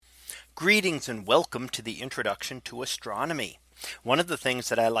Greetings and welcome to the introduction to astronomy. One of the things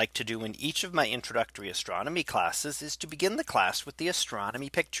that I like to do in each of my introductory astronomy classes is to begin the class with the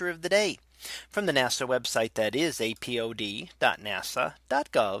astronomy picture of the day from the NASA website, that is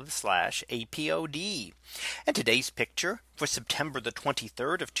apod.nasa.gov/apod. And today's picture for September the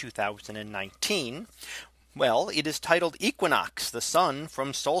 23rd of 2019. Well, it is titled Equinox, the sun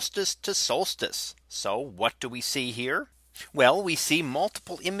from solstice to solstice. So what do we see here? Well, we see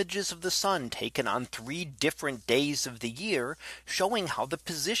multiple images of the sun taken on 3 different days of the year, showing how the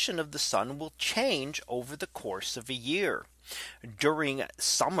position of the sun will change over the course of a year. During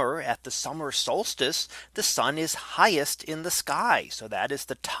summer, at the summer solstice, the sun is highest in the sky. So that is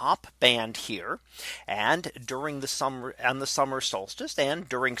the top band here. And during the summer solstice and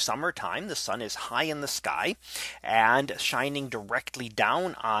during summertime, the sun is high in the sky and shining directly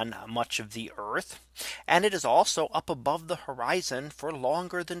down on much of the earth. And it is also up above the horizon for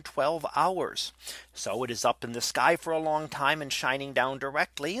longer than 12 hours. So it is up in the sky for a long time and shining down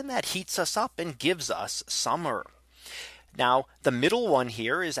directly, and that heats us up and gives us summer. Now, the middle one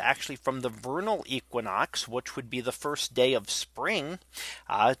here is actually from the vernal equinox, which would be the first day of spring.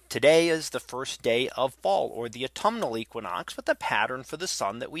 Today is the first day of fall, or the autumnal equinox, but the pattern for the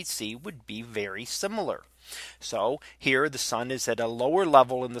sun that we see would be very similar. So here the sun is at a lower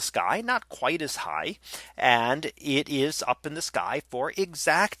level in the sky, not quite as high, and it is up in the sky for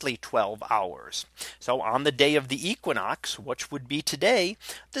exactly 12 hours. So on the day of the equinox, which would be today,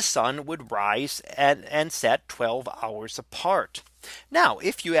 the sun would rise and set 12 hours apart. Now,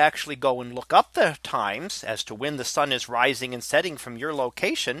 if you actually go and look up the times as to when the sun is rising and setting from your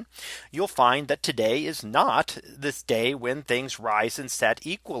location, you'll find that today is not this day when things rise and set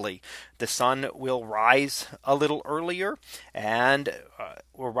equally. The sun will rise a little earlier and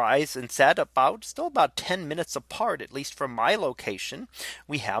will rise and set still about 10 minutes apart, at least from my location.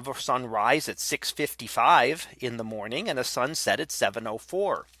 We have a sunrise at 6:55 in the morning and a sunset at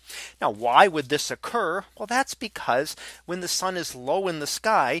 7:04. Now, why would this occur? Well, that's because when the sun is low in the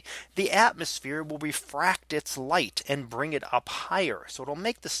sky, the atmosphere will refract its light and bring it up higher. So it'll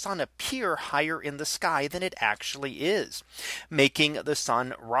make the sun appear higher in the sky than it actually is, making the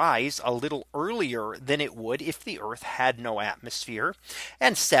sun rise a little earlier than it would if the Earth had no atmosphere,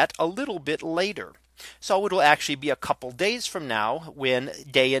 and set a little bit later. So it'll actually be a couple days from now when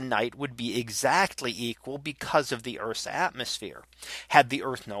day and night would be exactly equal because of the Earth's atmosphere. Had the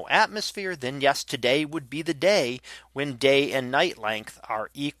Earth no atmosphere, then yes, today would be the day when day and night length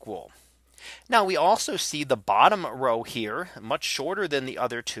are equal. Now we also see the bottom row here, much shorter than the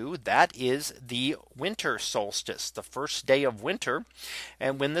other two. That is the winter solstice, the first day of winter,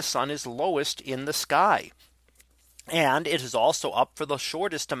 and when the sun is lowest in the sky. And it is also up for the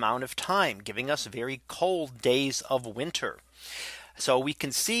shortest amount of time, giving us very cold days of winter. So we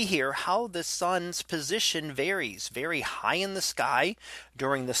can see here how the sun's position varies, very high in the sky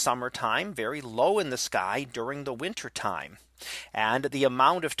during the summertime, very low in the sky during the winter time. And the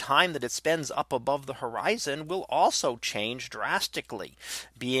amount of time that it spends up above the horizon will also change drastically,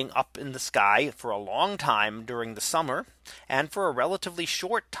 being up in the sky for a long time during the summer and for a relatively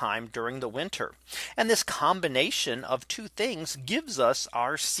short time during the winter. And this combination of two things gives us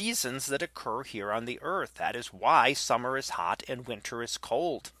our seasons that occur here on the Earth. That is why summer is hot and winter is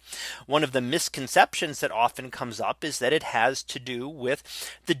cold. One of the misconceptions that often comes up is that it has to do with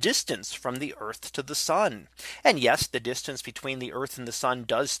the distance from the Earth to the sun. And yes, the distance between the Earth and the sun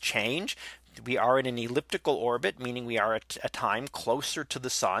does change. We are in an elliptical orbit, meaning we are at a time closer to the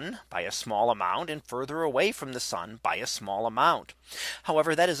sun by a small amount and further away from the sun by a small amount.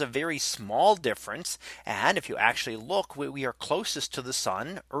 However, that is a very small difference. And if you actually look, we are closest to the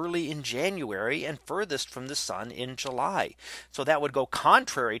sun early in January and furthest from the sun in July. So that would go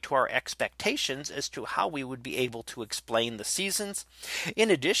contrary to our expectations as to how we would be able to explain the seasons. In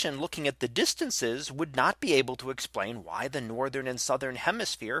addition, looking at the distances would not be able to explain why the northern and southern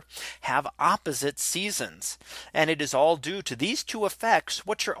hemisphere have opposite seasons. And it is all due to these two effects,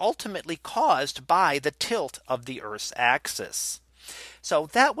 which are ultimately caused by the tilt of the Earth's axis. So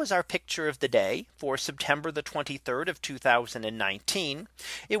that was our picture of the day for September the 23rd of 2019.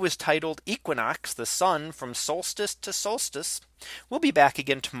 It was titled Equinox, the sun from solstice to solstice. We'll be back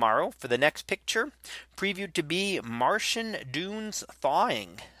again tomorrow for the next picture, previewed to be Martian dunes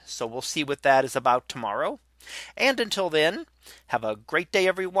thawing. So we'll see what that is about tomorrow. And until then, have a great day,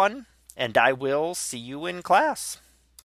 everyone. And I will see you in class.